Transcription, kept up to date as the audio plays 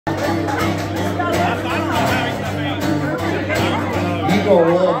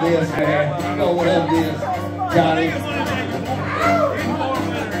gonna love this, man. You're gonna love this, Johnny.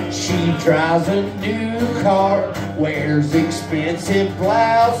 She drives a new car, wears expensive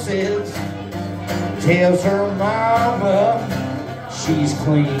blouses, tells her mama she's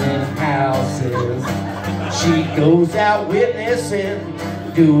cleaning houses. She goes out witnessing,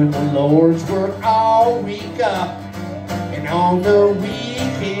 doing the Lord's work all week up. And on the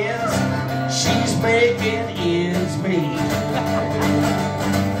weekends, she's making ends meet.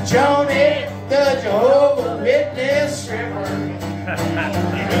 Johnny, the Jehovah Witness stripper,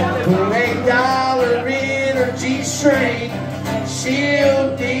 put $8 in her G-string,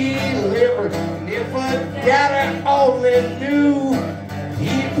 she'll deliver. And if a daddy only knew,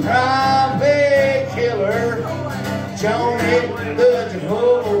 he'd probably kill her. Johnny, the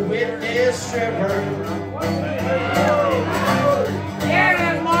Jehovah Witness stripper.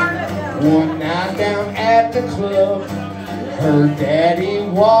 One night down at the club, her daddy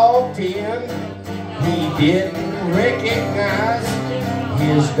walked in. He didn't recognize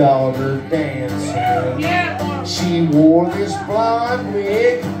his daughter dancing. She wore this blonde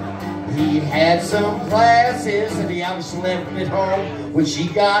wig. He had some classes, and he obviously left it home when she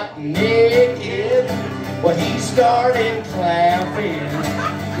got naked. Well, he started clapping.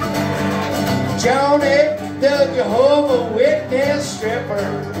 Johnny, the Jehovah Witness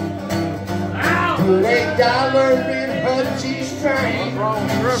stripper, put $8 in her G-string,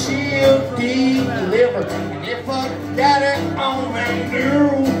 she'll deliver. And if a daddy only knew,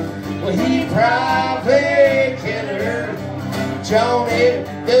 well, he'd probably kill her. Johnny,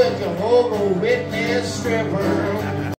 the Jehovah Witness stripper.